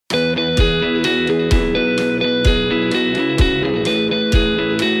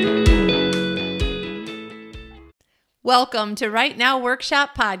Welcome to Write Now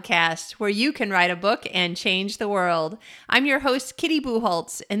Workshop Podcast, where you can write a book and change the world. I'm your host, Kitty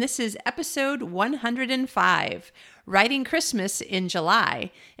Buchholz, and this is episode 105, Writing Christmas in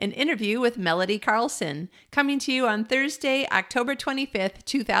July, an interview with Melody Carlson, coming to you on Thursday, October 25th,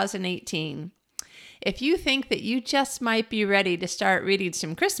 2018. If you think that you just might be ready to start reading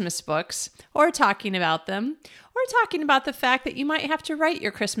some Christmas books, or talking about them, or talking about the fact that you might have to write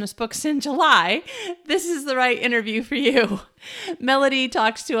your Christmas books in July, this is the right interview for you. Melody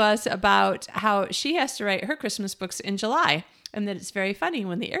talks to us about how she has to write her Christmas books in July, and that it's very funny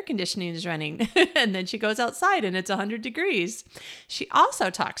when the air conditioning is running, and then she goes outside and it's 100 degrees. She also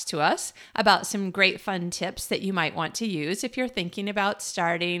talks to us about some great fun tips that you might want to use if you're thinking about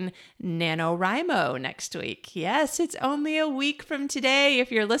starting NaNoWriMo next week. Yes, it's only a week from today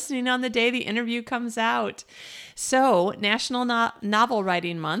if you're listening on the day the interview comes out. So, National Novel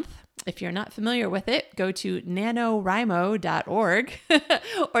Writing Month. If you're not familiar with it, go to nanowrimo.org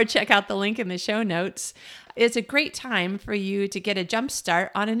or check out the link in the show notes. It's a great time for you to get a jump start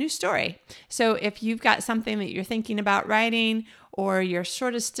on a new story. So if you've got something that you're thinking about writing, or you're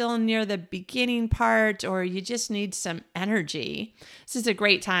sort of still near the beginning part, or you just need some energy, this is a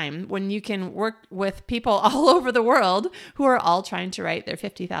great time when you can work with people all over the world who are all trying to write their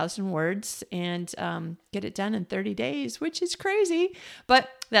 50,000 words and get it done in 30 days, which is crazy. But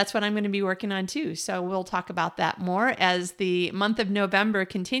that's what I'm going to be working on too. So we'll talk about that more as the month of November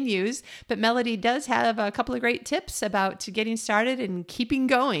continues. But Melody does have a couple of great tips about getting started and keeping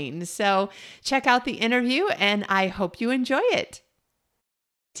going. So check out the interview and I hope you enjoy it.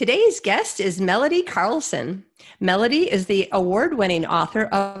 Today's guest is Melody Carlson. Melody is the award-winning author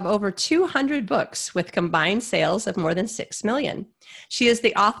of over 200 books with combined sales of more than 6 million. She is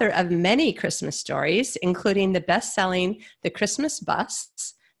the author of many Christmas stories, including the best-selling The Christmas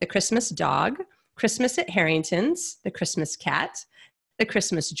Bus, The Christmas Dog, Christmas at Harrington's, The Christmas Cat, The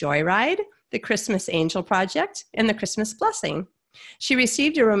Christmas Joyride, The Christmas Angel Project, and The Christmas Blessing. She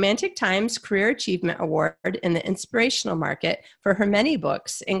received a Romantic Times Career Achievement Award in the inspirational market for her many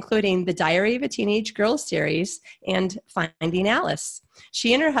books, including the Diary of a Teenage Girl series and Finding Alice.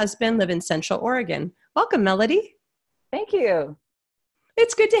 She and her husband live in Central Oregon. Welcome, Melody. Thank you.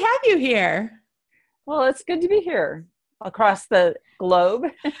 It's good to have you here. Well, it's good to be here across the globe.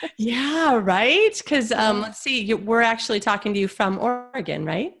 Yeah, right? Because let's see, we're actually talking to you from Oregon,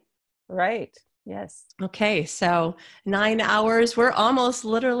 right? Right. Yes. Okay, so 9 hours. We're almost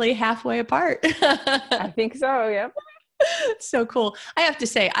literally halfway apart. I think so, yeah. So cool. I have to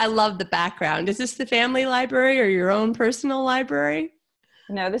say, I love the background. Is this the family library or your own personal library?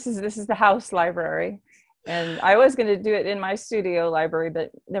 No, this is the house library. And I was going to do it in my studio library, but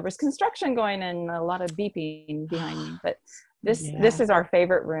there was construction going and a lot of beeping behind me. But this is our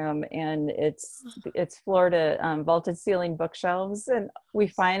favorite room, and it's floored to vaulted ceiling bookshelves, and we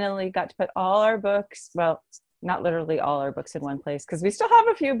finally got to put all our books, well, not literally all our books in one place because we still have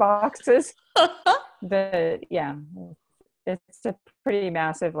a few boxes. But yeah, it's a pretty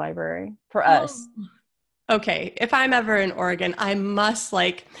massive library for us. Okay, if I'm ever in Oregon, I must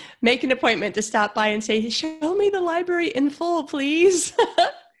make an appointment to stop by and say, show me the library in full, please.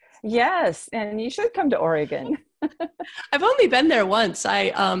 Yes, and you should come to Oregon. I've only been there once.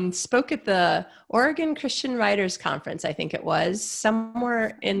 I spoke at the Oregon Christian Writers Conference, I think it was,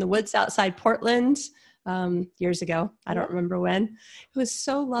 somewhere in the woods outside Portland years ago. I don't remember when. It was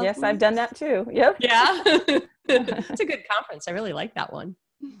so lovely. Yes, I've done that too. Yep. Yeah. It's a good conference. I really like that one.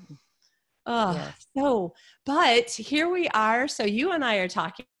 Oh, yes. But here we are. So you and I are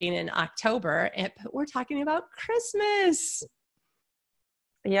talking in October, but we're talking about Christmas.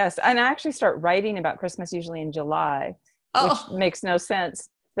 Yes, and I actually start writing about Christmas usually in July, which makes no sense,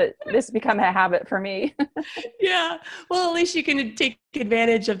 but this has become a habit for me. Yeah, well, at least you can take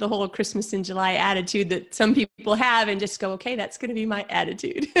advantage of the whole Christmas in July attitude that some people have and just go, okay, that's going to be my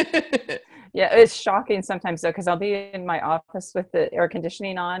attitude. Yeah, it's shocking sometimes though, because I'll be in my office with the air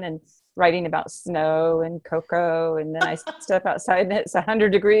conditioning on and writing about snow and cocoa, and then I step outside and it's 100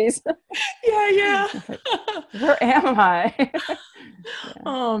 degrees. Yeah. Where am I? Yeah.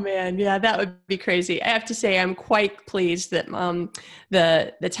 Oh man, yeah, that would be crazy. I have to say, I'm quite pleased that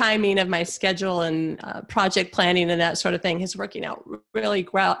the timing of my schedule and project planning and that sort of thing is working out really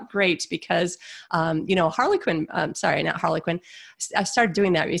great because Harlequin. Sorry, not Harlequin. I started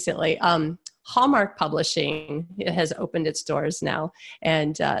doing that recently. Hallmark Publishing has opened its doors now,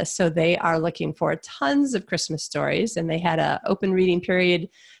 and so they are looking for tons of Christmas stories, and they had an open reading period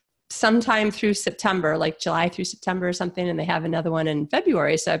sometime through September, like July through September or something, and they have another one in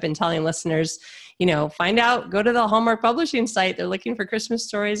February. So I've been telling listeners, find out, go to the Hallmark Publishing site. They're looking for Christmas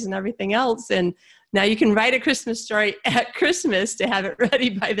stories and everything else, and Now you can write a Christmas story at Christmas to have it ready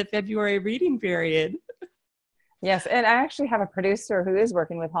by the February reading period. Yes, and I actually have a producer who is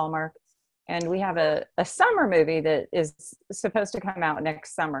working with Hallmark, and we have a summer movie that is supposed to come out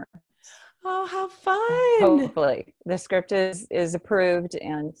next summer. Oh, how fun. Hopefully. The script is approved,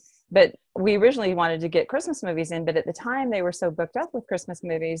 but we originally wanted to get Christmas movies in, but at the time they were so booked up with Christmas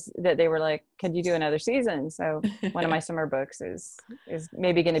movies that they were like, could you do another season? So one of my summer books is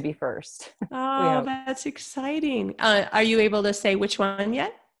maybe going to be first. Oh, that's exciting. Are you able to say which one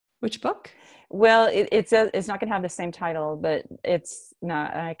yet? Which book? Well, it's not going to have the same title, but it's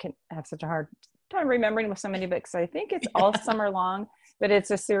not, I can have such a hard time remembering with so many books. I think it's All Summer Long, but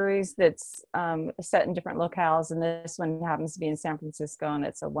it's a series that's set in different locales. And this one happens to be in San Francisco, and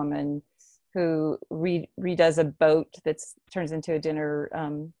it's a woman who redoes a boat that turns into a dinner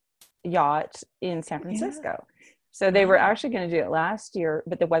yacht in San Francisco. Yeah. So they were actually going to do it last year,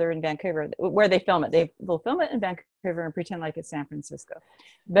 but the weather in Vancouver, where they film it, they will film it in Vancouver and pretend like it's San Francisco.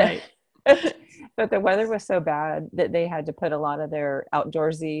 But, right. But the weather was so bad that they had to put a lot of their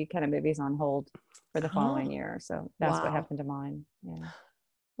outdoorsy kind of movies on hold for the following year. So that's what happened to mine. Yeah.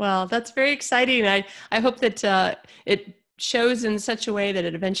 Well, that's very exciting. I hope that it shows in such a way that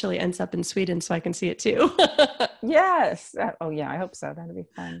it eventually ends up in Sweden so I can see it too. Yes. Oh yeah, I hope so. That'd be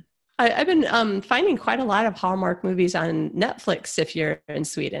fun. I've been finding quite a lot of Hallmark movies on Netflix if you're in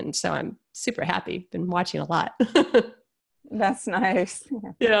Sweden. So I'm super happy. Been watching a lot. That's nice.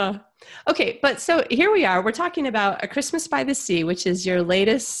 Yeah. Okay. But so here we are. We're talking about A Christmas by the Sea, which is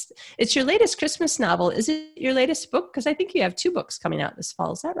it's your latest Christmas novel. Is it your latest book? Because I think you have 2 books coming out this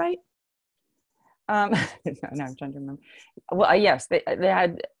fall. Is that right? No, I'm trying to remember. Well, yes, they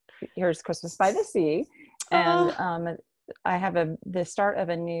had, here's Christmas by the Sea. And I have the start of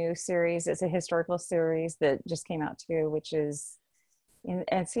a new series. It's a historical series that just came out too, which is,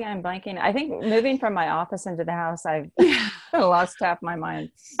 and see, I'm blanking. I think moving from my office into the house, I've lost half my mind.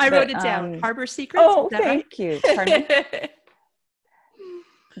 I wrote it down. Harbor Secrets. Oh, thank you. Pardon me?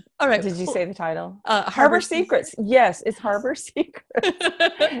 All right. Did you say the title? Harbor Secrets. Yes, it's Harbor Secrets.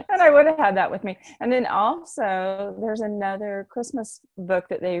 And I would have had that with me. And then also there's another Christmas book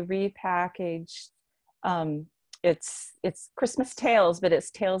that they repackaged. It's Christmas Tales, but it's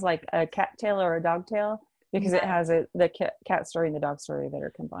tales like a cat tale or a dog tale, because it has the cat story and the dog story that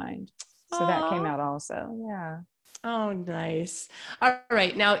are combined. So that came out also. Yeah. Oh, nice. All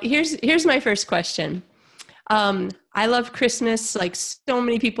right. Now here's my first question. I love Christmas, like so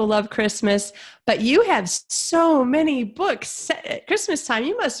many people love Christmas, but you have so many books set at Christmas time.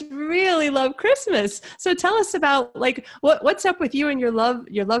 You must really love Christmas. So tell us about what's up with you and your love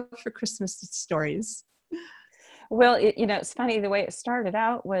for Christmas stories. Well, it's funny. The way it started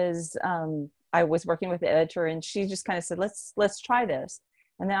out was I was working with the editor, and she just kind of said, let's try this.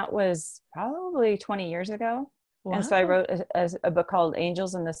 And that was probably 20 years ago. Wow. And so I wrote a book called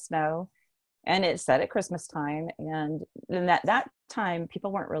Angels in the Snow, and it's set at Christmas time. And then at that time,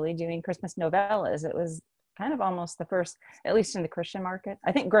 people weren't really doing Christmas novellas. It was kind of almost the first, at least in the Christian market.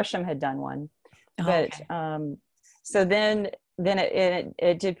 I think Grisham had done one, but so then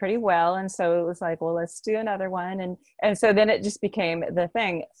it did pretty well. And so it was like, well, let's do another one. And so then it just became the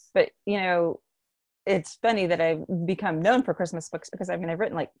thing. But, it's funny that I've become known for Christmas books, because I've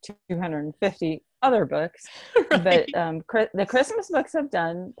written like 250 other books, right. But the Christmas books have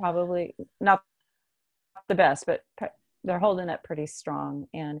done probably not the best, but they're holding up pretty strong.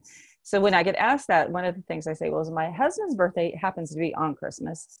 And so when I get asked that, one of the things I say, well, is my husband's birthday happens to be on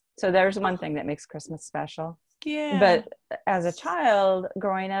Christmas. So there's one thing that makes Christmas special. Yeah. But as a child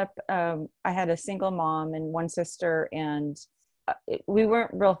growing up, I had a single mom and one sister, and we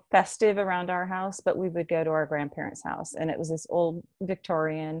weren't real festive around our house, but we would go to our grandparents' house. And it was this old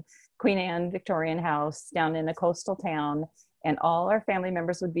Victorian, Queen Anne Victorian house down in a coastal town. And all our family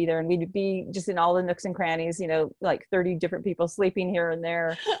members would be there, and we'd be just in all the nooks and crannies, like 30 different people sleeping here and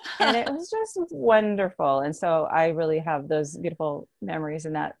there. And it was just wonderful. And so I really have those beautiful memories,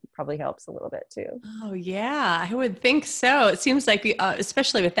 and that probably helps a little bit too. Oh yeah, I would think so. It seems like,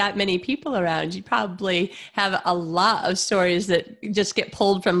 especially with that many people around, you probably have a lot of stories that just get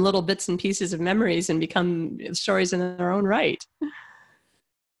pulled from little bits and pieces of memories and become stories in their own right.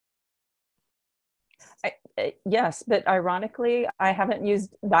 Yes, but ironically, I haven't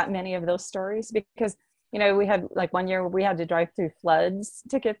used that many of those stories, because, we had like one year we had to drive through floods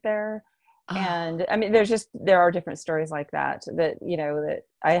to get there. And there are different stories like that that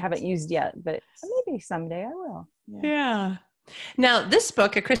I haven't used yet, but maybe someday I will. Yeah. Now, this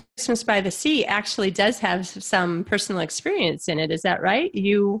book, A Christmas by the Sea, actually does have some personal experience in it. Is that right?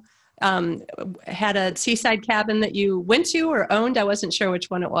 You had a seaside cabin that you went to or owned. I wasn't sure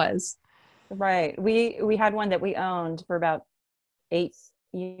which one it was. Right. We had one that we owned for about 8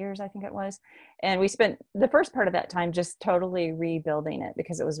 years, I think it was. And we spent the first part of that time just totally rebuilding it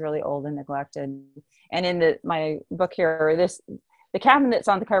because it was really old and neglected. And in my book here, the cabin that's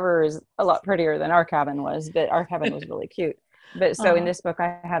on the cover is a lot prettier than our cabin was, but our cabin was really cute. But so in this book,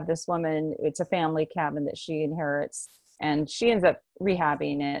 I have this woman, it's a family cabin that she inherits, and she ends up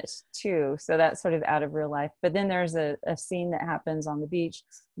rehabbing it too. So that's sort of out of real life. But then there's a scene that happens on the beach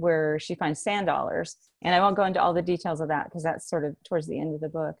where she finds sand dollars. And I won't go into all the details of that because that's sort of towards the end of the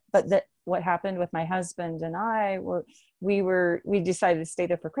book. But what happened with my husband and I we decided to stay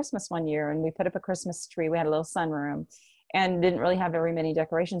there for Christmas one year, and we put up a Christmas tree. We had a little sunroom and didn't really have very many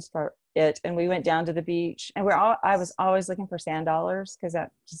decorations for it. And we went down to the beach, and I was always looking for sand dollars because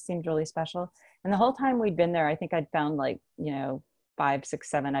that just seemed really special. And the whole time we'd been there, I think I'd found 5, 6,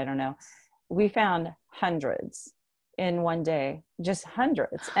 7, I don't know. We found hundreds in one day, just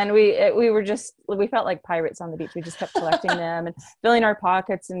hundreds. And we felt like pirates on the beach. We just kept collecting them and filling our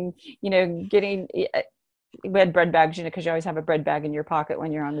pockets and, we had bread bags, because you always have a bread bag in your pocket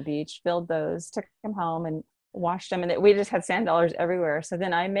when you're on the beach, filled those, took them home and washed them. And we just had sand dollars everywhere. So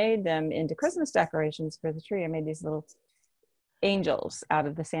then I made them into Christmas decorations for the tree. I made these little angels out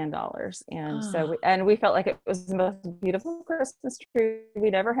of the sand dollars. And so we felt like it was the most beautiful Christmas tree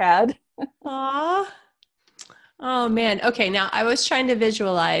we'd ever had. Aww. Oh man. Okay. Now I was trying to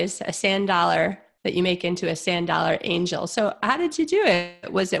visualize a sand dollar that you make into a sand dollar angel. So how did you do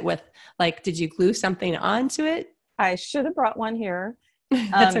it? Was it with did you glue something onto it? I should have brought one here.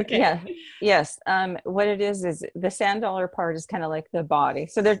 That's okay. Yeah. Yes. What it is the sand dollar part is kind of like the body.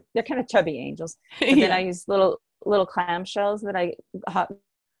 So they're kind of chubby angels. But then I use little clamshells that I hot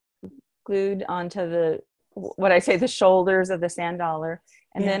glued onto the shoulders of the sand dollar.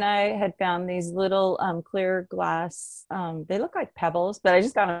 And then I had found these little clear glass, they look like pebbles, but I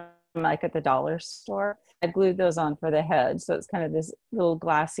just got them at the dollar store. I glued those on for the head. So it's kind of this little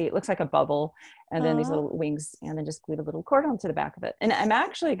glassy, it looks like a bubble, and then these little wings, and then just glued a little cord onto the back of it. And I'm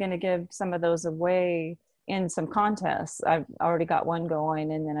actually going to give some of those away in some contests. I've already got one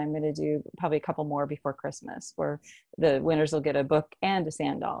going, and then I'm going to do probably a couple more before Christmas where the winners will get a book and a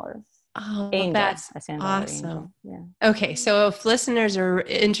sand dollar. Oh, angel, that's a sand dollar awesome. Angel. Yeah. Okay. So if listeners are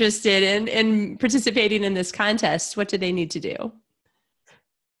interested in participating in this contest, what do they need to do?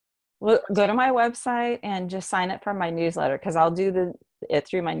 Well, go to my website and just sign up for my newsletter, because I'll do it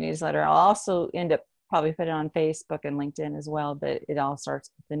through my newsletter. I'll also end up probably put it on Facebook and LinkedIn as well, but it all starts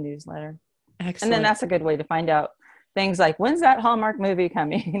with the newsletter. Excellent. And then that's a good way to find out things like, when's that Hallmark movie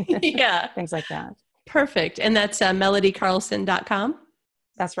coming? Yeah. Things like that. Perfect. And that's melodycarlson.com?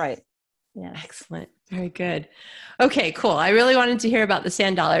 That's right. Yeah. Excellent. Very good. Okay, cool. I really wanted to hear about the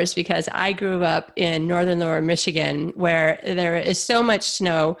sand dollars because I grew up in northern lower Michigan, where there is so much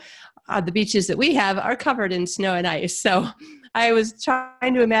snow. The beaches that we have are covered in snow and ice. So I was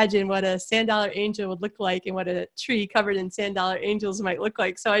trying to imagine what a sand dollar angel would look like and what a tree covered in sand dollar angels might look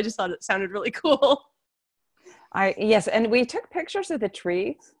like. So I just thought it sounded really cool. Yes, and we took pictures of the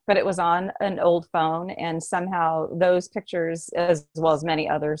tree, but it was on an old phone, and somehow those pictures, as well as many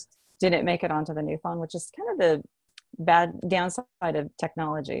others, didn't make it onto the new phone, which is kind of the bad downside of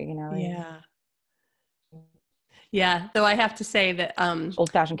technology, Yeah. Yeah. Though I have to say that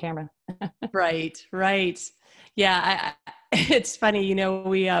old-fashioned camera. Right. Yeah. It's funny,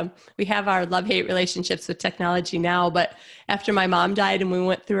 we have our love-hate relationships with technology now, but after my mom died and we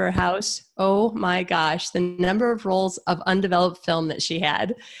went through her house, oh my gosh, the number of rolls of undeveloped film that she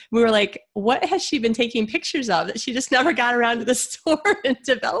had. We were like, what has she been taking pictures of that she just never got around to the store and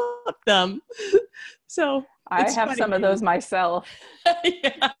developed them? So I have some of those myself.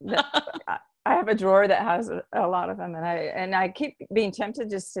 Yeah. I have a drawer that has a lot of them, and I keep being tempted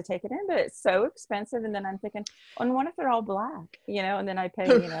just to take it in, but it's so expensive. And then I'm thinking, and what if they're all black, and then I pay,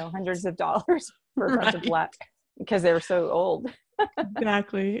 hundreds of dollars for a bunch of black because they were so old.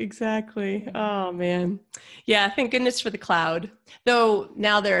 Exactly. Oh man. Yeah. Thank goodness for the cloud. Though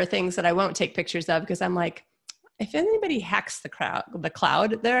now there are things that I won't take pictures of because I'm like, if anybody hacks the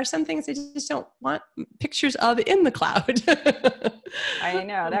cloud, there are some things I just don't want pictures of in the cloud. I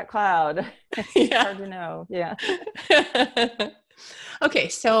know that cloud. It's hard to know. Yeah. Okay.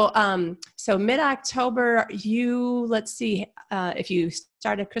 So mid-October, let's see, if you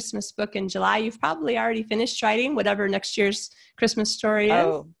start a Christmas book in July, you've probably already finished writing whatever next year's Christmas story is.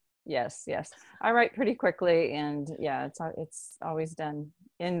 Oh, yes. I write pretty quickly, and it's always done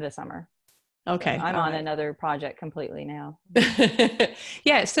in the summer. Okay. So I'm on another project completely now.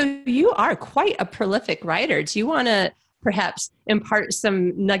 Yeah. So you are quite a prolific writer. Do you want to perhaps impart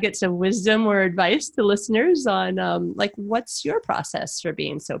some nuggets of wisdom or advice to listeners on what's your process for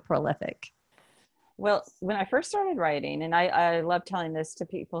being so prolific? Well, when I first started writing, and I love telling this to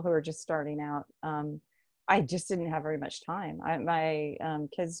people who are just starting out, I just didn't have very much time. My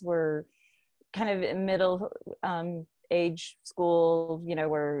kids were kind of in middle age school, you know,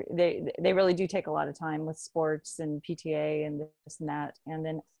 where they really do take a lot of time with sports and PTA and this and that. And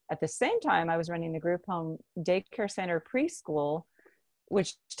then at the same time, I was running the group home daycare center preschool,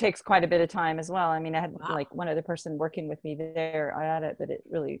 which takes quite a bit of time as well. I mean, I had like one other person working with me there at it, but it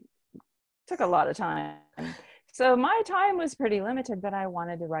really took a lot of time. So my time was pretty limited, but I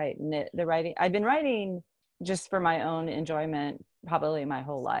wanted to write. And the writing, I've been writing just for my own enjoyment probably my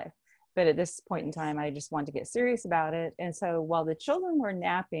whole life. But at this point in time, I just wanted to get serious about it. And so while the children were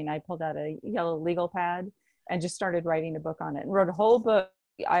napping, I pulled out a yellow legal pad and just started writing a book on it and wrote a whole book.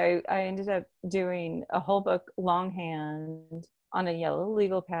 I ended up doing a whole book longhand on a yellow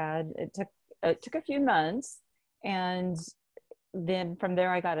legal pad. It took a few months, and then from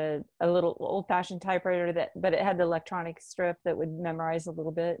there I got a little old-fashioned typewriter but it had the electronic strip that would memorize a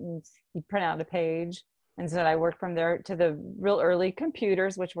little bit, and you print out a page. And so I worked from there to the real early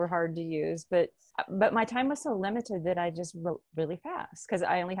computers, which were hard to use, but my time was so limited that I just wrote really fast because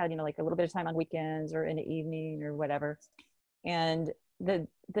I only had, you know, like a little bit of time on weekends or in the evening or whatever. And the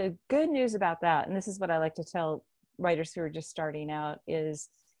good news about that, and this is what I like to tell writers who are just starting out, is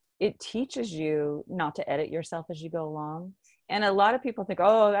it teaches you not to edit yourself as you go along. And a lot of people think,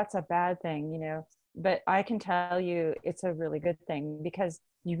 oh, that's a bad thing, you know, but I can tell you it's a really good thing, because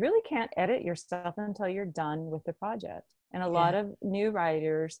you really can't edit yourself until you're done with the project. And a lot of new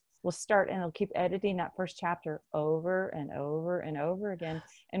writers will start and they'll keep editing that first chapter over and over and over again.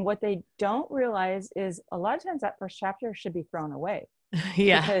 And what they don't realize is a lot of times that first chapter should be thrown away.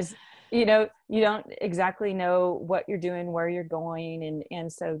 Because, you know, you don't exactly know what you're doing, where you're going.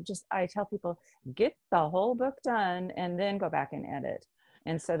 And so just, I tell people, get the whole book done and then go back and edit.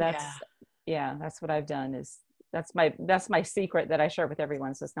 And so that's what I've done. Is that's my secret that I share with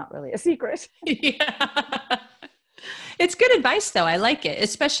everyone. So it's not really a secret. It's good advice though. I like it,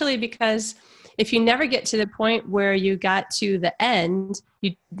 especially because if you never get to the point where you got to the end,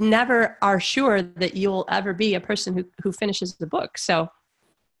 you never are sure that you'll ever be a person who finishes the book. So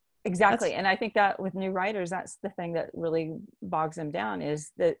exactly. And I think that with new writers, that's the thing that really bogs them down,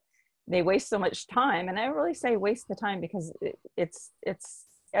 is that they waste so much time. And I really say waste the time, because it's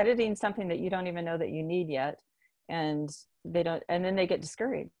editing something that you don't even know that you need yet. And and then they get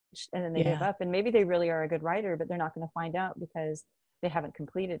discouraged and then they give up, and maybe they really are a good writer, but they're not going to find out because they haven't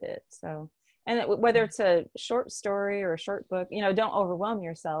completed it. So, and whether it's a short story or a short book, you know, don't overwhelm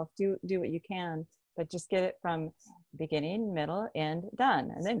yourself. Do what you can, but just get it from beginning, middle, end,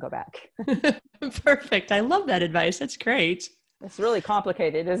 done, and then go back. Perfect. I love that advice. That's great. It's really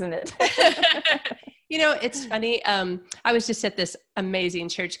complicated, isn't it? You know, it's funny. I was just at this amazing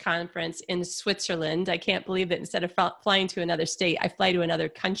church conference in Switzerland. I can't believe that instead of flying to another state, I fly to another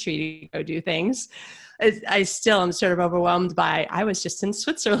country to go do things. I still am sort of overwhelmed by, I was just in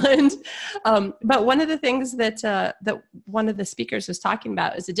Switzerland. But one of the things that one of the speakers was talking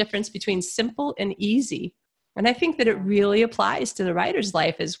about is the difference between simple and easy. And I think that it really applies to the writer's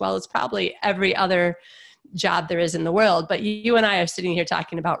life as well as probably every other job there is in the world. But you and I are sitting here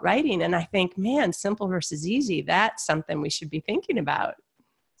talking about writing, and I think, man, simple versus easy, that's something we should be thinking about.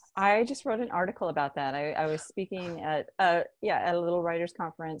 I just wrote an article about that. I was speaking at a little writers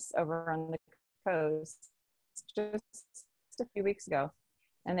conference over on the coast just a few weeks ago,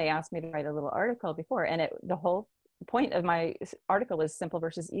 and they asked me to write a little article before, and the whole point of my article is simple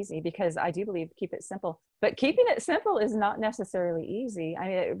versus easy, because I do believe keep it simple, but keeping it simple is not necessarily easy. I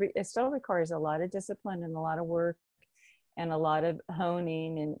mean, it still requires a lot of discipline and a lot of work and a lot of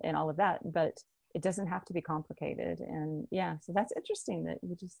honing and all of that, but it doesn't have to be complicated. And so that's interesting that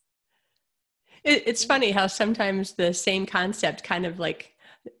you just... It's funny how sometimes the same concept kind of like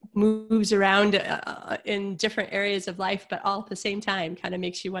moves around in different areas of life, but all at the same time kind of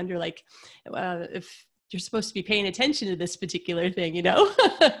makes you wonder, like, if you're supposed to be paying attention to this particular thing, you know?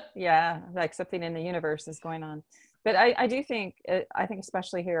 Like something in the universe is going on. But I do think, I think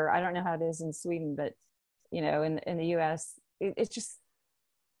especially here, I don't know how it is in Sweden, but, you know, in the US, it's just,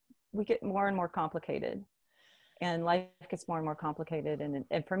 we get more and more complicated, and life gets more and more complicated.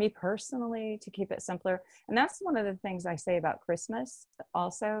 And for me personally, to keep it simpler, and that's one of the things I say about Christmas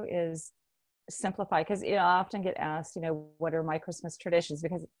also, is simplify. Because, you know, I often get asked, you know, what are my Christmas traditions?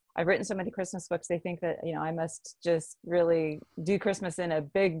 Because I've written so many Christmas books, they think that, you know, I must just really do Christmas in a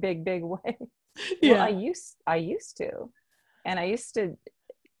big, big, big way. Well, I used to, and I used to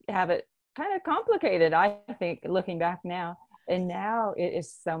have it kind of complicated, I think, looking back now. And now it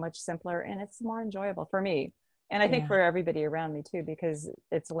is so much simpler and it's more enjoyable for me. And I think for everybody around me too, because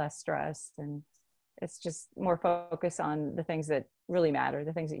it's less stress and It's just more focus on the things that really matter,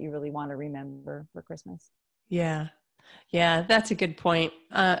 the things that you really want to remember for Christmas. Yeah. Yeah, that's a good point.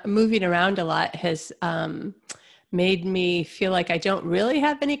 Moving around a lot has made me feel like I don't really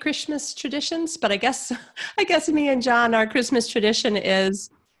have any Christmas traditions, but I guess me and John, our Christmas tradition is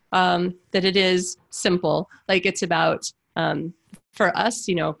that it is simple. Like it's about for us,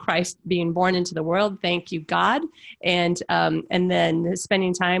 Christ being born into the world. Thank you, God, and then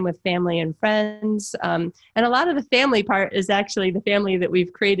spending time with family and friends. And a lot of the family part is actually the family that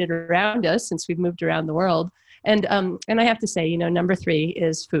we've created around us since we've moved around the world. And I have to say, number 3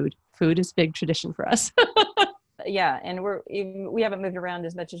 is food. Food is a big tradition for us. Yeah, and we haven't moved around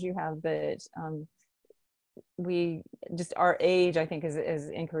as much as you have, but we just, our age, I think, is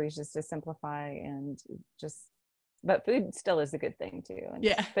encouraged us to simplify and just. But food still is a good thing too.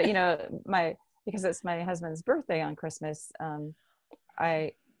 Yeah. But because it's my husband's birthday on Christmas,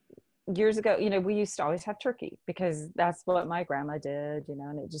 years ago, we used to always have turkey because that's what my grandma did,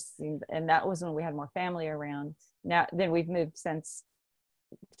 and it just seemed, and that was when we had more family around. Then we've moved since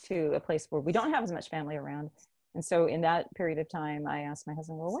to a place where we don't have as much family around. And so in that period of time, I asked my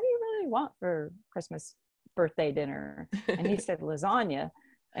husband, well, what do you really want for Christmas birthday dinner? And he said lasagna.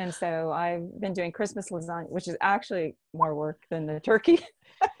 And so I've been doing Christmas lasagna, which is actually more work than the turkey.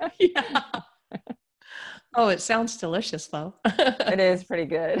 Yeah. Oh, it sounds delicious though. It is pretty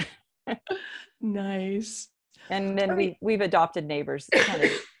good. Nice. And then we've adopted neighbors kind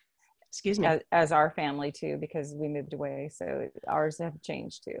of excuse me, as our family too, because we moved away. So ours have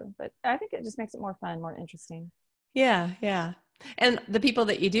changed too, but I think it just makes it more fun, more interesting. Yeah. Yeah. And the people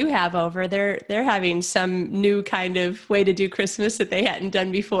that you do have over, they're having some new kind of way to do Christmas that they hadn't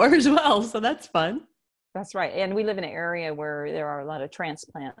done before as well. So that's fun. That's right. And we live in an area where there are a lot of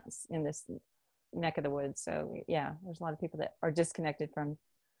transplants in this neck of the woods. So yeah, there's a lot of people that are disconnected from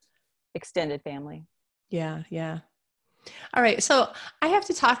extended family. Yeah. Yeah. All right. So I have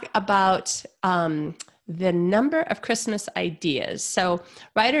to talk about the number of Christmas ideas. So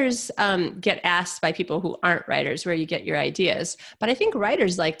writers get asked by people who aren't writers where you get your ideas. But I think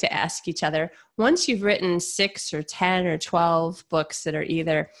writers like to ask each other, once you've written 6 or 10 or 12 books that are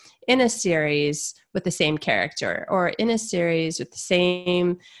either in a series with the same character or in a series with the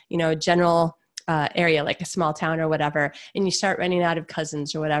same, general area, like a small town or whatever, and you start running out of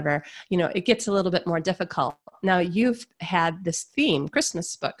cousins or whatever, it gets a little bit more difficult. Now you've had this theme,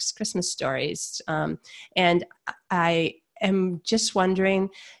 Christmas books, Christmas stories. And I am just wondering,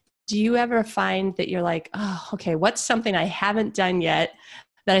 do you ever find that you're like, oh, okay, what's something I haven't done yet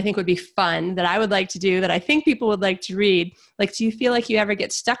that I think would be fun, that I would like to do, that I think people would like to read? Like, do you feel like you ever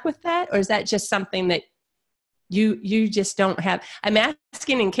get stuck with that? Or is that just something that you just don't have? I'm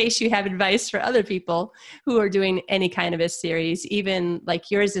asking in case you have advice for other people who are doing any kind of a series, even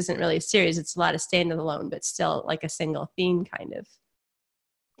like yours isn't really a series. It's a lot of standalone, but still like a single theme kind of.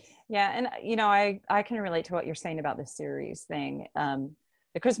 Yeah. And, I can relate to what you're saying about the series thing.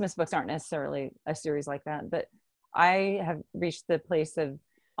 The Christmas books aren't necessarily a series like that, but I have reached the place of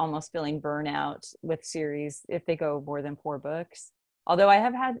almost feeling burnout with series if they go more than 4 books. Although I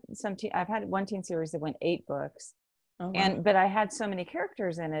have had I've had one teen series that went 8 books. Oh, wow. But I had so many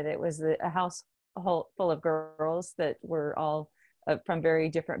characters in it. It was a house full of girls that were all from very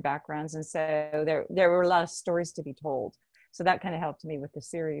different backgrounds. And so there were a lot of stories to be told. So that kind of helped me with the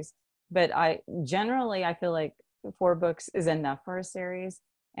series. But I feel like 4 books is enough for a series.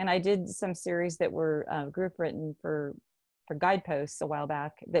 And I did some series that were group written for Guideposts a while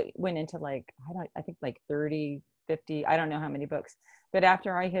back that went into I think 30, 50, I don't know how many books. But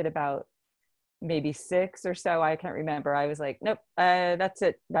after I hit about maybe 6 or so, I can't remember, I was like, nope, that's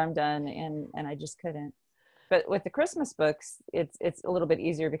it, I'm done. And I just couldn't. But with the Christmas books, it's a little bit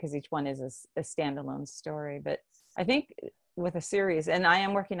easier because each one is a standalone story. But I think with a series, and I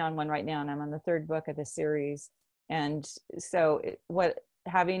am working on one right now, and I'm on the 3rd book of the series. And so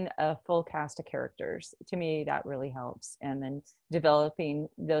having a full cast of characters, to me, that really helps. And then developing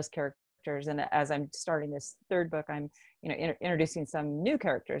those characters. And as I'm starting this 3rd book, I'm introducing some new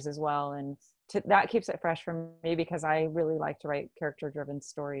characters as well, and that keeps it fresh for me because I really like to write character-driven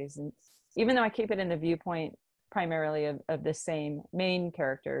stories. And even though I keep it in the viewpoint primarily of the same main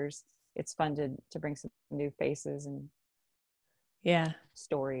characters, it's fun to bring some new faces and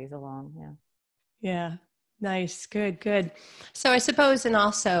stories along. Yeah. Nice. Good. So I suppose, and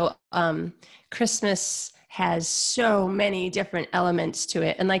also Christmas has so many different elements to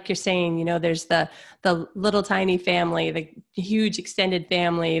it. And like you're saying, there's the little tiny family, the huge extended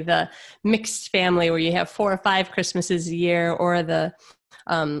family, the mixed family where you have 4 or 5 Christmases a year, or the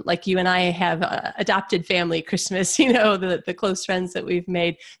like you and I have adopted family Christmas, you know, the close friends that we've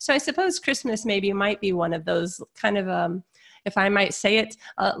made. So I suppose Christmas maybe might be one of those kind of, if I might say it,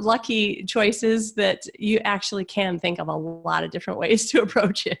 lucky choices that you actually can think of a lot of different ways to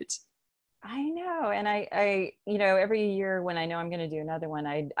approach it. I know. And I, every year when I know I'm going to do another one,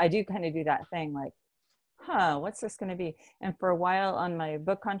 I do kind of do that thing like, what's this going to be? And for a while on my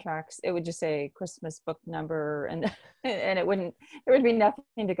book contracts, it would just say Christmas book number, and and there would be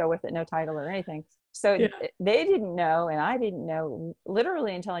nothing to go with it, no title or anything. So yeah. They didn't know, and I didn't know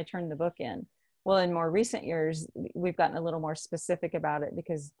literally until I turned the book in. Well, in more recent years, we've gotten a little more specific about it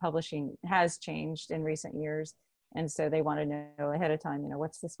because publishing has changed in recent years. And so they want to know ahead of time,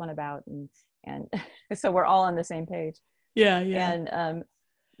 what's this one about? And so we're all on the same page. Yeah. Yeah. And,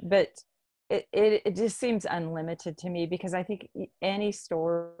 but it just seems unlimited to me, because I think any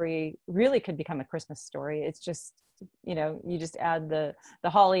story really could become a Christmas story. It's just, you just add the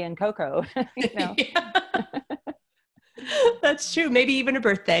holly and cocoa, Yeah. That's true. Maybe even a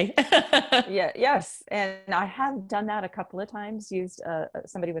birthday. Yeah. Yes. And I have done that a couple of times, used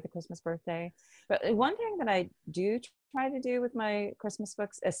somebody with a Christmas birthday. But one thing that I do try to do with my Christmas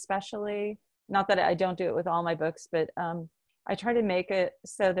books, especially, not that I don't do it with all my books, but I try to make it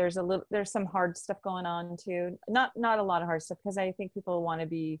so there's some hard stuff going on too. Not a lot of hard stuff, because I think people want to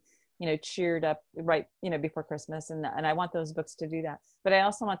be, cheered up right, before Christmas. And I want those books to do that. But I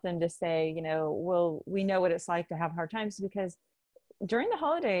also want them to say, well, we know what it's like to have hard times, because during the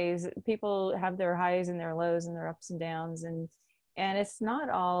holidays, people have their highs and their lows and their ups and downs. And it's not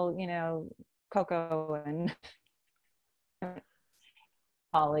all, cocoa and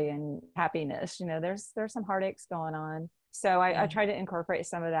holly and happiness. There's some heartaches going on. So I try to incorporate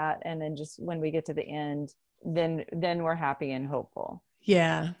some of that. And then just when we get to the end, then we're happy and hopeful.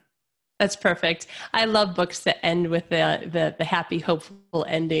 Yeah. That's perfect. I love books that end with the happy, hopeful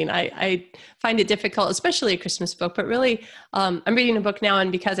ending. I find it difficult, especially a Christmas book, but really, I'm reading a book now,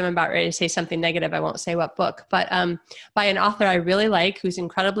 and because I'm about ready to say something negative, I won't say what book, but by an author I really like, who's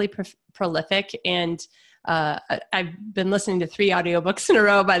incredibly prolific. And I've been listening to 3 audiobooks in a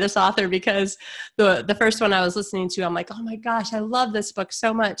row by this author, because the first one I was listening to, I'm like, oh my gosh, I love this book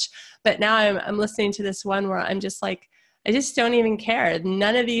so much. But now I'm listening to this one where I'm just like, I just don't even care.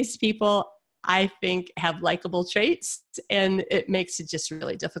 None of these people, I think, have likable traits, and it makes it just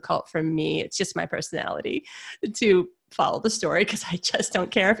really difficult for me. It's just my personality to follow the story, because I just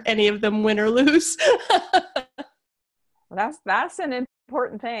don't care if any of them win or lose. That's an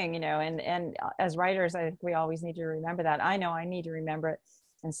important thing, and as writers, I think we always need to remember that. I know I need to remember it.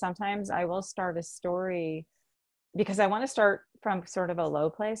 And sometimes I will start a story because I want to start from sort of a low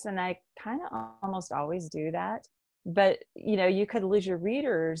place, and I kind of almost always do that. But you could lose your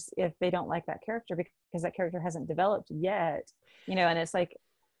readers if they don't like that character, because that character hasn't developed yet, and it's like,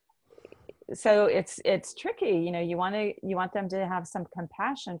 so it's tricky. You want them to have some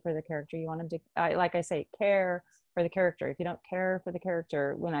compassion for the character. You want them to, like I say, care for the character. If you don't care for the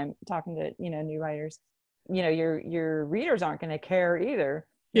character, when I'm talking to new writers, your readers aren't going to care either.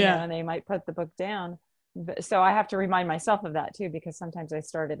 And they might put the book down. So I have to remind myself of that too, because sometimes I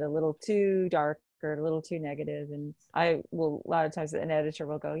started a little too dark or a little too negative, and a lot of times an editor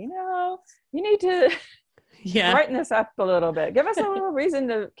will go, you need to brighten this up a little bit, give us a little reason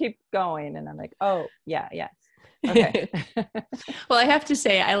to keep going. And I'm like, oh yeah okay. Well, I have to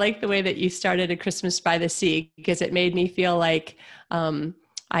say, I like the way that you started A Christmas by the Sea, because it made me feel like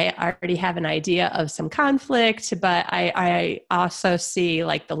I already have an idea of some conflict, but I also see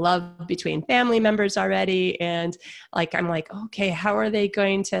like the love between family members already. And like, I'm like, okay, how are they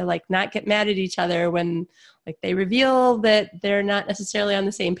going to like not get mad at each other when like they reveal that they're not necessarily on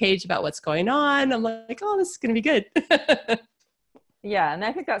the same page about what's going on? I'm like, oh, this is going to be good. Yeah. And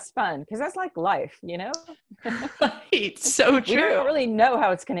I think that's fun, because that's like life, Right. So true. We don't really know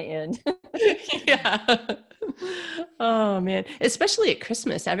how it's going to end. Yeah. Oh man. Especially at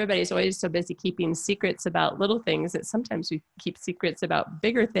Christmas, everybody's always so busy keeping secrets about little things that sometimes we keep secrets about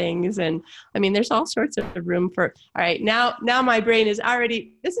bigger things. And I mean, there's all sorts of room for, all right, now my brain is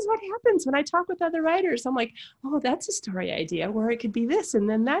already, this is what happens when I talk with other writers. I'm like, oh, that's a story idea where it could be this, and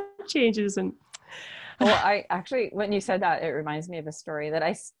then that changes. And well, I actually, when you said that, it reminds me of a story that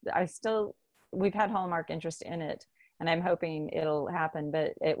I still, we've had Hallmark interest in it, and I'm hoping it'll happen,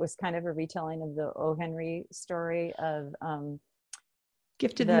 but it was kind of a retelling of the O. Henry story of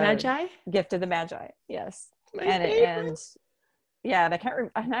Gift of the Magi? Gift of the Magi, yes. And yeah, and I can't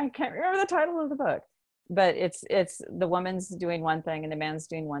remember the title of the book, but it's the woman's doing one thing and the man's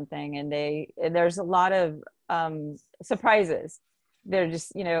doing one thing, and there's a lot of surprises. They're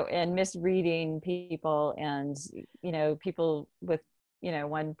just, and misreading people, and, people with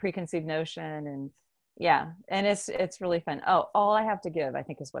one preconceived notion. And yeah, and it's really fun. Oh, All I Have to Give, I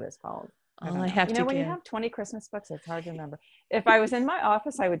think is what it's called. All I have to when give. you have 20 Christmas books, it's hard to remember. If I was in my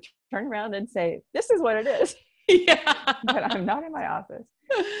office, I would turn around and say, this is what it is. Yeah. But I'm not in my office.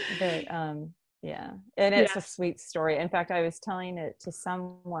 But yeah, and it's a sweet story. In fact, I was telling it to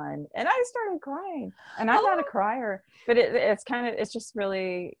someone and I started crying, and I'm not a crier, but it's just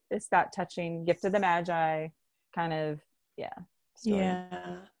really, it's that touching Gift of the Magi kind of, story.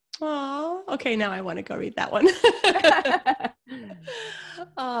 Yeah. Oh, okay. Now I want to go read that one.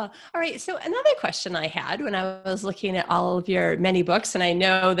 All right. So another question I had when I was looking at all of your many books, and I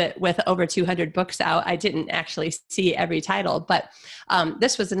know that with over 200 books out, I didn't actually see every title, but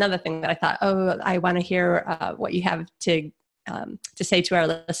this was another thing that I thought, I want to hear what you have to say to our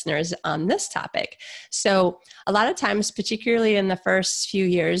listeners on this topic. So a lot of times, particularly in the first few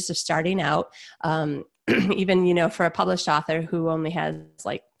years of starting out, even, for a published author who only has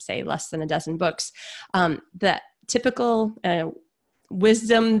say less than a dozen books, the typical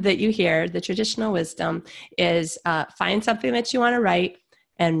wisdom that you hear, the traditional wisdom is find something that you want to write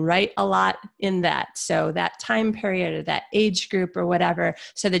and write a lot in that. So that time period or that age group or whatever,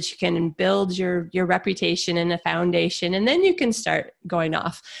 so that you can build your reputation and a foundation, and then you can start going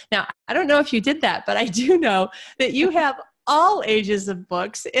off. Now, I don't know if you did that, but I do know that you have all ages of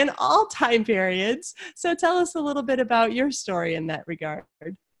books in all time periods. So tell us a little bit about your story in that regard.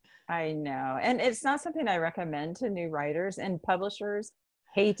 I know. And it's not something I recommend to new writers, and publishers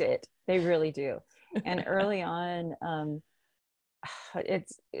hate it. They really do. And early on,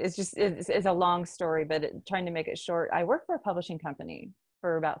 it's a long story, but trying to make it short, I worked for a publishing company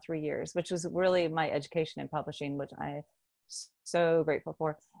for about 3 years, which was really my education in publishing, which I'm so grateful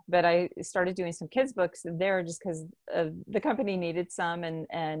for. But I started doing some kids books there just because the company needed some,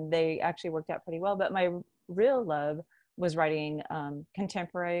 and they actually worked out pretty well. But my real love was writing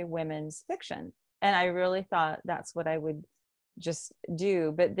contemporary women's fiction, and I really thought that's what I would just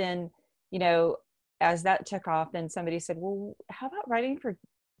do. But then, as that took off, then somebody said, well, how about writing for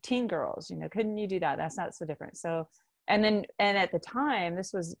teen girls? Couldn't you do that? That's not so different. So, and at the time,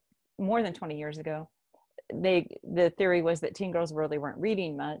 this was more than 20 years ago, the theory was that teen girls really weren't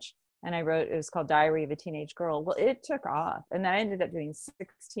reading much. And it was called Diary of a Teenage Girl. Well, it took off, and I ended up doing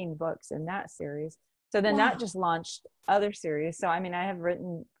 16 books in that series. So then that just launched other series. So, I have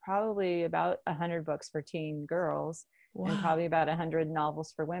written probably about 100 books for teen girls, and probably about 100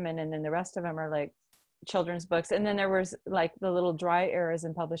 novels for women. And then the rest of them are like children's books. And then there was like the little dry eras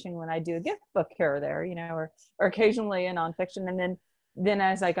in publishing when I do a gift book here or there, or occasionally a nonfiction. And then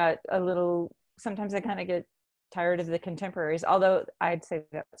as I got a little, sometimes I kind of get tired of the contemporaries, although I'd say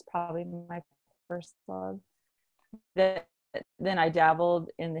that's probably my first love. Then I dabbled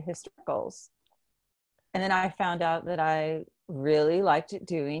in the historicals. And then I found out that I really liked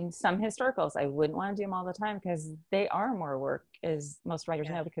doing some historicals. I wouldn't want to do them all the time because they are more work, as most writers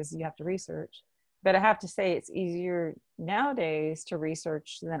know, because you have to research. But I have to say it's easier nowadays to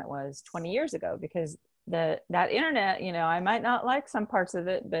research than it was 20 years ago, because that internet, I might not like some parts of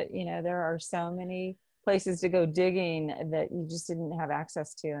it, but there are so many places to go digging that you just didn't have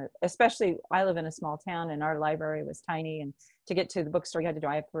access to. Especially, I live in a small town and our library was tiny, and to get to the bookstore you had to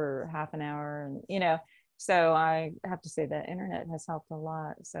drive for half an hour, and so I have to say that internet has helped a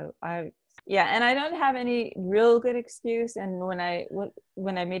lot. So and I don't have any real good excuse. And when I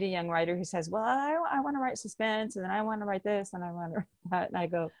meet a young writer who says, well, I want to write suspense, and then I want to write this, and I want to write that, and I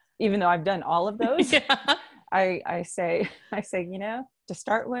go, even though I've done all of those, I say, to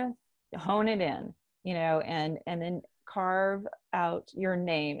start with, hone it in, and then carve out your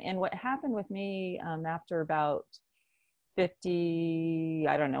name. And what happened with me after about 50,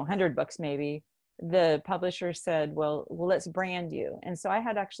 100 books maybe, the publisher said, well, let's brand you. And so I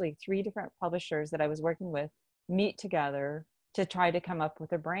had actually 3 different publishers that I was working with meet together to try to come up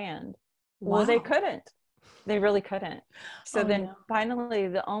with a brand. Wow. Well, they couldn't. They really couldn't. So finally,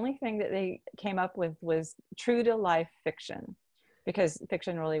 the only thing that they came up with was true to life fiction, because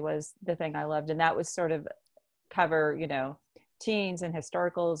fiction really was the thing I loved. And that was sort of cover, teens and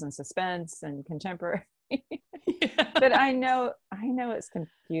historicals and suspense and contemporary. But I know it's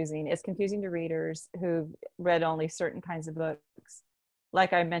confusing. It's confusing to readers who've read only certain kinds of books.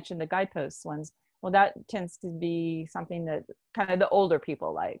 Like I mentioned, the guideposts ones. Well, that tends to be something that kind of the older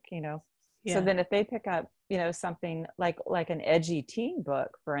people like, So then if they pick up, something like an edgy teen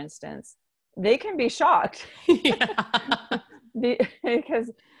book, for instance, they can be shocked.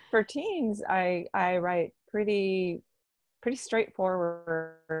 Because for teens, I write pretty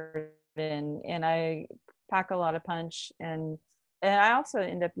straightforward, and I pack a lot of punch, and I also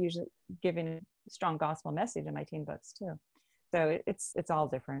end up usually giving a strong gospel message in my teen books too. So it's all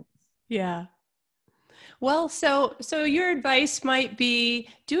different. Yeah. Well, so your advice might be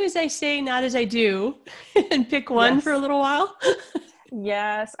do as I say, not as I do, and pick one for a little while.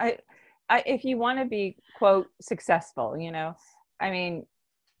 Yes. If you want to be, quote, successful, I mean,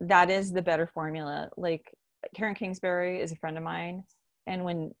 that is the better formula. Like Karen Kingsbury is a friend of mine. And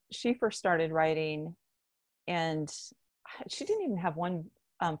when she first started writing, and she didn't even have one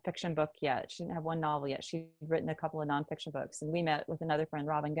fiction book yet. She didn't have one novel yet. She'd written a couple of nonfiction books. And we met with another friend,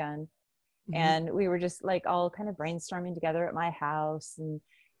 Robin Gunn. And we were just like all kind of brainstorming together at my house. And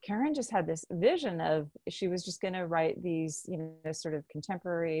Karen just had this vision of she was just going to write these, sort of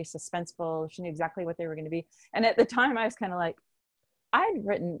contemporary, suspenseful. She knew exactly what they were going to be. And at the time, I was kind of like, I'd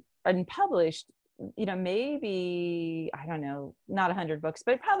written and published, maybe, I don't know, not 100 books,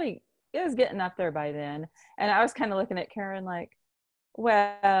 but it was getting up there by then. And I was kind of looking at Karen like,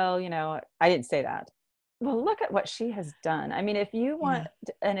 well, I didn't say that. Well, look at what she has done. I mean, if you want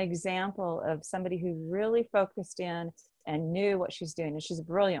an example of somebody who really focused in and knew what she's doing, and she's a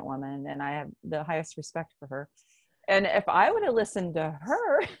brilliant woman, and I have the highest respect for her. And if I would have listened to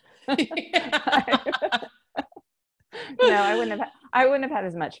her, I wouldn't have had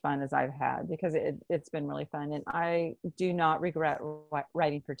as much fun as I've had, because it's been really fun. And I do not regret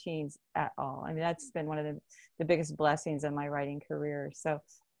writing for teens at all. I mean, that's been one of the biggest blessings of my writing career. So,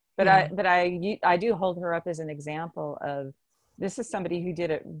 but I do hold her up as an example of, this is somebody who did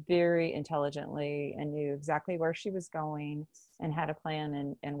it very intelligently and knew exactly where she was going and had a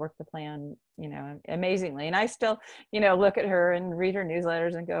plan and worked the plan, amazingly. And I still, look at her and read her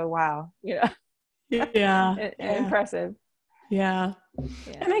newsletters and go, wow, impressive. Yeah.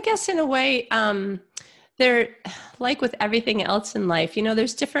 And I guess in a way, they're like with everything else in life,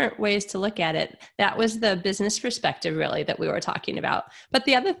 there's different ways to look at it. That was the business perspective really that we were talking about. But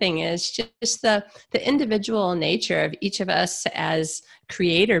the other thing is just the individual nature of each of us as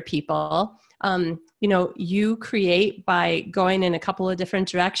creator people. You create by going in a couple of different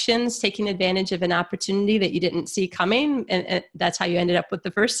directions, taking advantage of an opportunity that you didn't see coming. And that's how you ended up with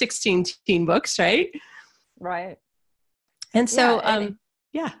the first 16 teen books, right? Right. And so,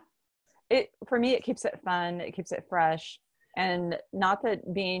 for me, it keeps it fun. It keeps it fresh. And not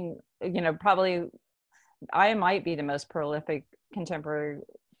that being, probably I might be the most prolific contemporary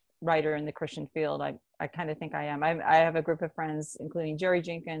writer in the Christian field. I kind of think I am. I have a group of friends, including Jerry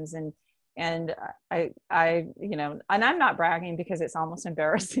Jenkins, and I and I'm not bragging, because it's almost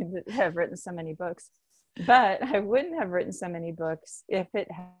embarrassing to have written so many books, but I wouldn't have written so many books if it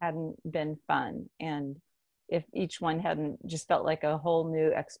hadn't been fun, and if each one hadn't just felt like a whole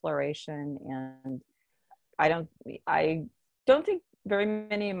new exploration. And I don't think very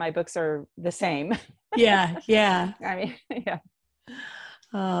many of my books are the same. Yeah. I mean, yeah.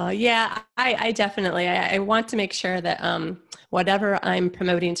 I definitely, I want to make sure that whatever I'm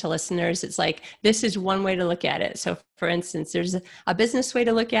promoting to listeners, it's like, this is one way to look at it. So for instance, there's a business way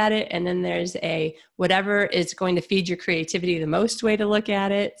to look at it, and then there's a whatever is going to feed your creativity the most way to look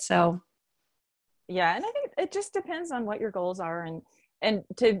at it. So yeah, and I think it just depends on what your goals are. And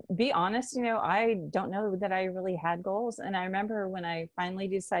to be honest, I don't know that I really had goals. And I remember when I finally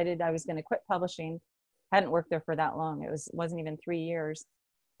decided I was going to quit publishing, I hadn't worked there for that long. It wasn't even 3 years.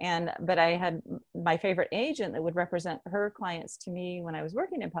 But I had my favorite agent that would represent her clients to me when I was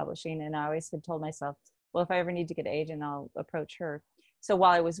working in publishing. And I always had told myself, well, if I ever need to get an agent, I'll approach her. So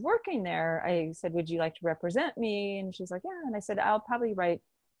while I was working there, I said, would you like to represent me? And she's like, yeah. And I said, I'll probably write,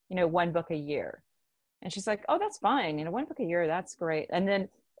 one book a year. And she's like, oh, that's fine. One book a year, that's great. And then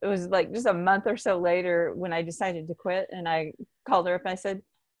it was like just a month or so later when I decided to quit, and I called her up and I said,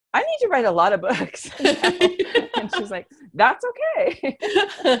 I need to write a lot of books now. And she's like, that's okay.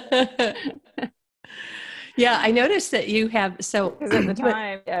 Yeah, I noticed that you have, so. Because at the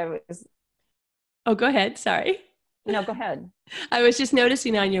time I was. Oh, go ahead. Sorry. No, go ahead. I was just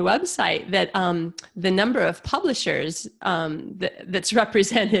noticing on your website that the number of publishers that's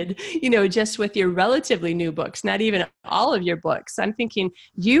represented, just with your relatively new books, not even all of your books. I'm thinking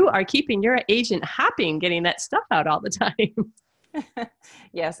you are keeping your agent happy and getting that stuff out all the time.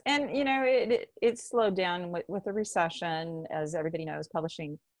 Yes. And, it slowed down with the recession. As everybody knows,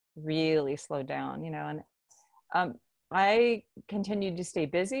 publishing really slowed down, and I continued to stay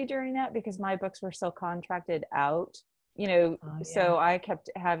busy during that because my books were so contracted out, so I kept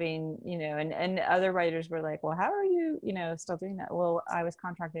having, and other writers were like, well, how are you, still doing that? Well, I was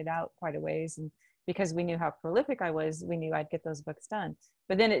contracted out quite a ways. And because we knew how prolific I was, we knew I'd get those books done.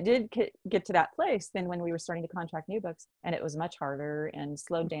 But then it did get to that place then when we were starting to contract new books, and it was much harder and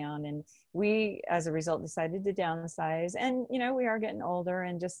slowed down. And we, as a result, decided to downsize. And, we are getting older,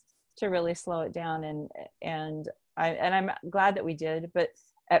 and just to really slow it down. And I'm glad that we did. But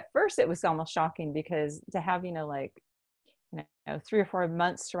at first it was almost shocking, because to have, like, 3 or 4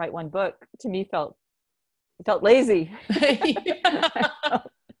 months to write one book, to me felt lazy.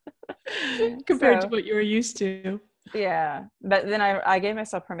 Compared to what you were used to. Yeah, but then I gave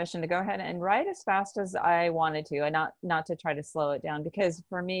myself permission to go ahead and write as fast as I wanted to, and not to try to slow it down, because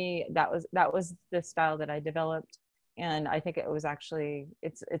for me that was the style that I developed. And I think it was actually,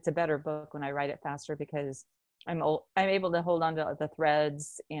 it's a better book when I write it faster, because I'm able to hold on to the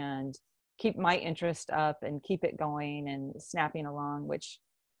threads and keep my interest up and keep it going and snapping along, which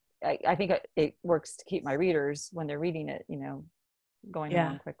I think it works to keep my readers, when they're reading it, going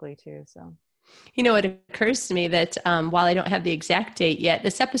along quickly too. So, it occurs to me that while I don't have the exact date yet,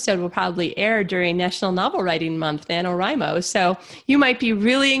 this episode will probably air during National Novel Writing Month, NaNoWriMo. So you might be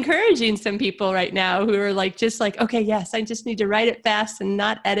really encouraging some people right now who are just like, okay, yes, I just need to write it fast and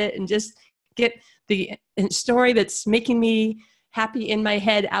not edit, and just get the story that's making me happy in my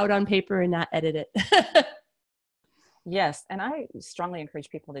head out on paper and not edit it. Yes. And I strongly encourage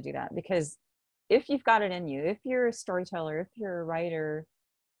people to do that, because if you've got it in you, if you're a storyteller, if you're a writer,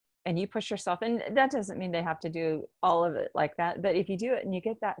 and you push yourself, and that doesn't mean they have to do all of it like that, but if you do it and you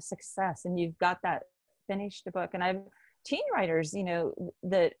get that success and you've got that finished book. And I've teen writers,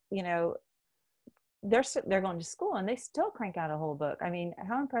 that, they're going to school and they still crank out a whole book. I mean,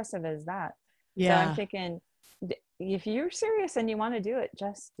 how impressive is that? Yeah. So I'm thinking, if you're serious and you want to do it,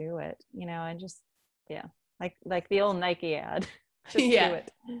 just do it, and just, like the old Nike ad. Just do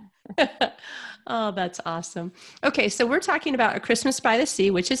it. Oh, that's awesome. Okay, so we're talking about A Christmas by the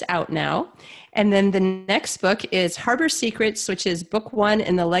Sea, which is out now. And then the next book is Harbor Secrets, which is book 1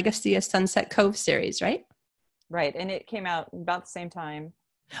 in the Legacy of Sunset Cove series, right? Right. And it came out about the same time.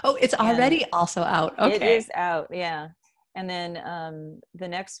 Oh, it's already also out. Okay. It is out, yeah. And then the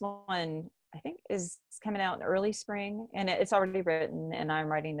next one, I think, is coming out in early spring, and it's already written, and I'm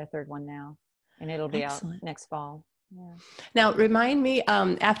writing the third one now, and it'll be out next fall. Yeah. Now, remind me,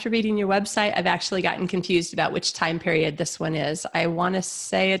 after reading your website, I've actually gotten confused about which time period this one is. I want to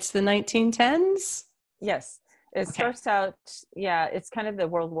say it's the 1910s? Yes. It starts out, it's kind of the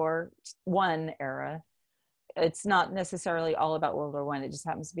World War I era. It's not necessarily all about World War I. It just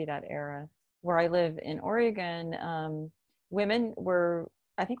happens to be that era. Where I live in Oregon, women were,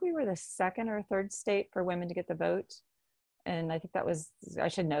 I think we were the second or third state for women to get the vote. And I think that was, I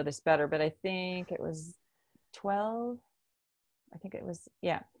should know this better, but I think it was 12. I think it was,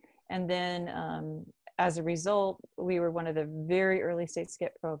 And then as a result, we were one of the very early states to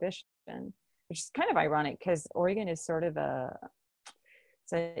get prohibition, which is kind of ironic, because Oregon is sort of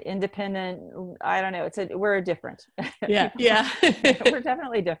it's an independent, I don't know, we're different. Yeah. We're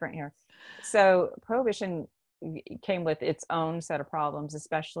definitely different here. So prohibition came with its own set of problems,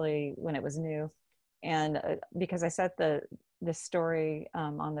 especially when it was new. And because I set the story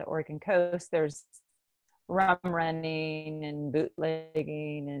on the Oregon coast, there's rum running and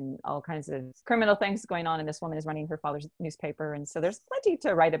bootlegging and all kinds of criminal things going on. And this woman is running her father's newspaper. And so there's plenty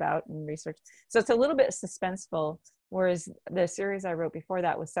to write about and research. So it's a little bit suspenseful. Whereas the series I wrote before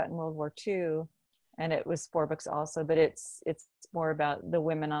that was set in World War II, and it was 4 books also, but it's more about the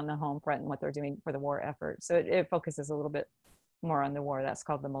women on the home front and what they're doing for the war effort. So it focuses a little bit more on the war. That's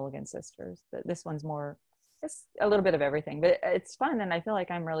called The Mulligan Sisters. But this one's more, it's a little bit of everything, but it's fun. And I feel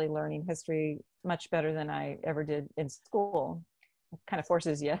like I'm really learning history much better than I ever did in school. It kind of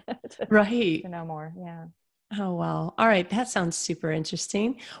forces you to know more. Yeah. Oh, wow. All right. That sounds super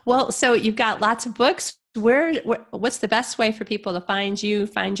interesting. Well, so you've got lots of books. What's the best way for people to find you,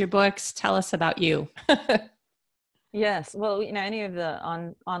 find your books? Tell us about you. Yes. Well, any of the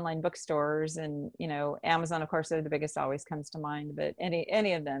online bookstores, and, Amazon, of course, they're the biggest, always comes to mind, but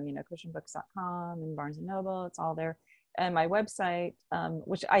any of them, christianbooks.com and Barnes and Noble, it's all there. And my website,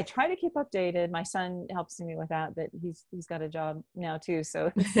 which I try to keep updated. My son helps me with that, but he's got a job now too.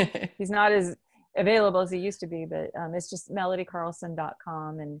 So he's not as available as he used to be, but it's just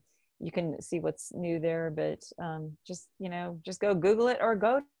melodycarlson.com, and you can see what's new there. But just go Google it, or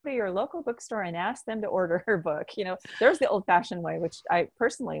go to your local bookstore and ask them to order her book. There's the old-fashioned way, which I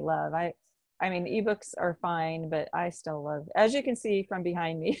personally love. I mean, ebooks are fine, but I still love, as you can see from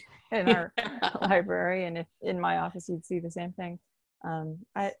behind me in our library, and if in my office, you'd see the same thing.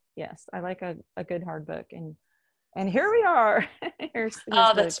 I like a good hard book, and here we are. here's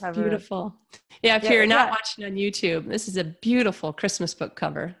that's beautiful. Yeah, if you're not watching on YouTube, this is a beautiful Christmas book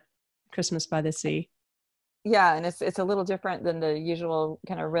cover, Christmas by the Sea. Yeah, and it's a little different than the usual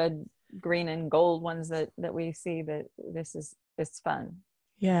kind of red, green, and gold ones that we see, but it's fun.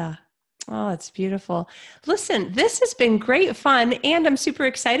 Yeah. Oh, it's beautiful. Listen, this has been great fun, and I'm super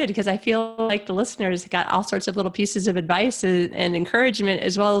excited because I feel like the listeners got all sorts of little pieces of advice and encouragement,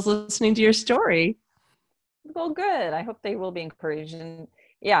 as well as listening to your story. Well, good. I hope they will be encouraged. And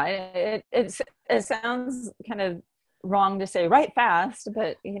yeah, it sounds kind of wrong to say write fast,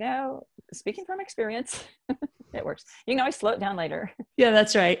 but speaking from experience, it works. You can always slow it down later. Yeah,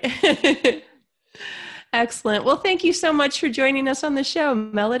 that's right. Excellent. Well, thank you so much for joining us on the show,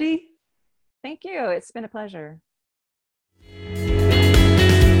 Melody. Thank you. It's been a pleasure.